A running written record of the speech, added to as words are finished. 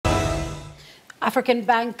African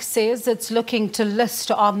Bank says it's looking to list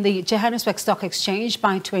on the Johannesburg Stock Exchange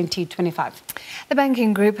by 2025. The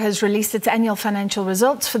banking group has released its annual financial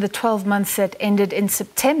results for the 12 months that ended in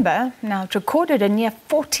September. Now, it recorded a near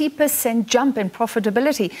 40% jump in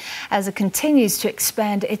profitability as it continues to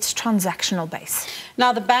expand its transactional base.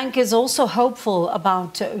 Now, the bank is also hopeful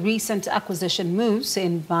about recent acquisition moves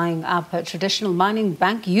in buying up a traditional mining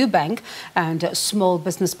bank, Ubank, and small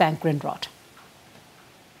business bank, Grindrod.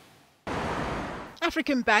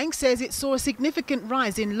 African Bank says it saw a significant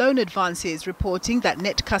rise in loan advances, reporting that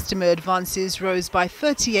net customer advances rose by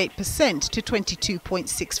 38% to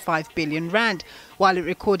 22.65 billion rand, while it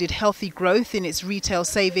recorded healthy growth in its retail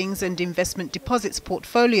savings and investment deposits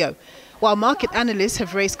portfolio. While market analysts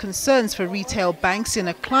have raised concerns for retail banks in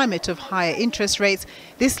a climate of higher interest rates,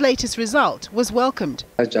 this latest result was welcomed.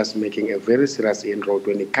 Just making a very serious inroad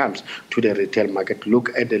when it comes to the retail market.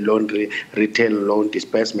 Look at the retail loan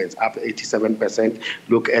disbursements, up 87%.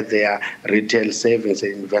 Look at their retail savings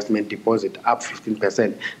and investment deposit, up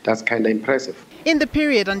 15%. That's kind of impressive. In the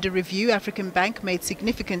period under review, African Bank made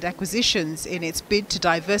significant acquisitions in its bid to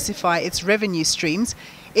diversify its revenue streams.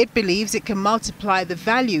 It believes it can multiply the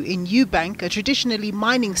value in Ubank, a traditionally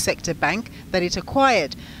mining sector bank that it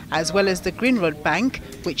acquired, as well as the Grindrod Bank,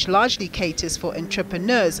 which largely caters for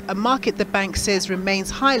entrepreneurs, a market the bank says remains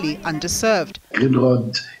highly underserved.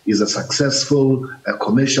 Grindrod is a successful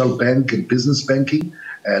commercial bank and business banking,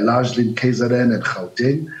 largely in KZN and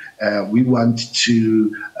Gauteng. We want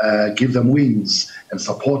to give them wings and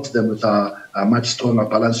support them with a much stronger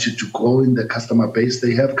balance sheet to grow in the customer base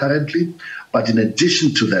they have currently. But in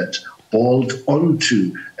addition to that, bolt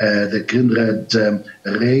onto the Grindrod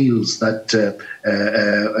rails that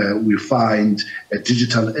we find a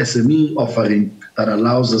digital SME offering that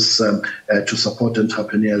allows us to support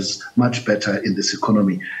entrepreneurs much better in this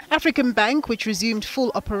economy. African Bank, which resumed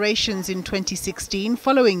full operations in 2016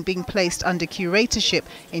 following being placed under curatorship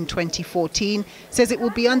in 2014, says it will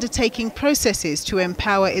be undertaking processes to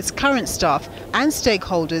empower its current staff and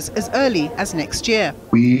stakeholders as early as next year.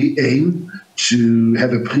 We aim to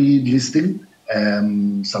have a pre-listing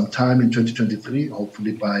sometime in 2023,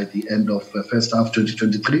 hopefully by the end of the first half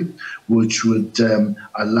 2023, which would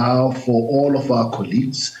allow for all of our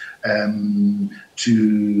colleagues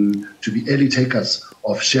to be early takers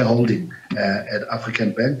of shareholding at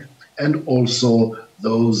African Bank, and also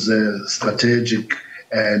those strategic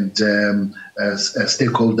and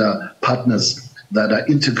stakeholder partners that are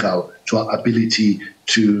integral to our ability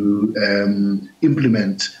to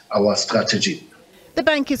implement our strategy. The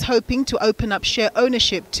bank is hoping to open up share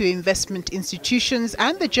ownership to investment institutions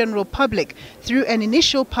and the general public through an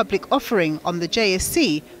initial public offering on the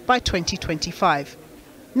JSE by 2025.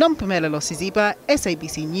 Nompumelelo Siziba,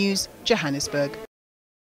 SABC News, Johannesburg.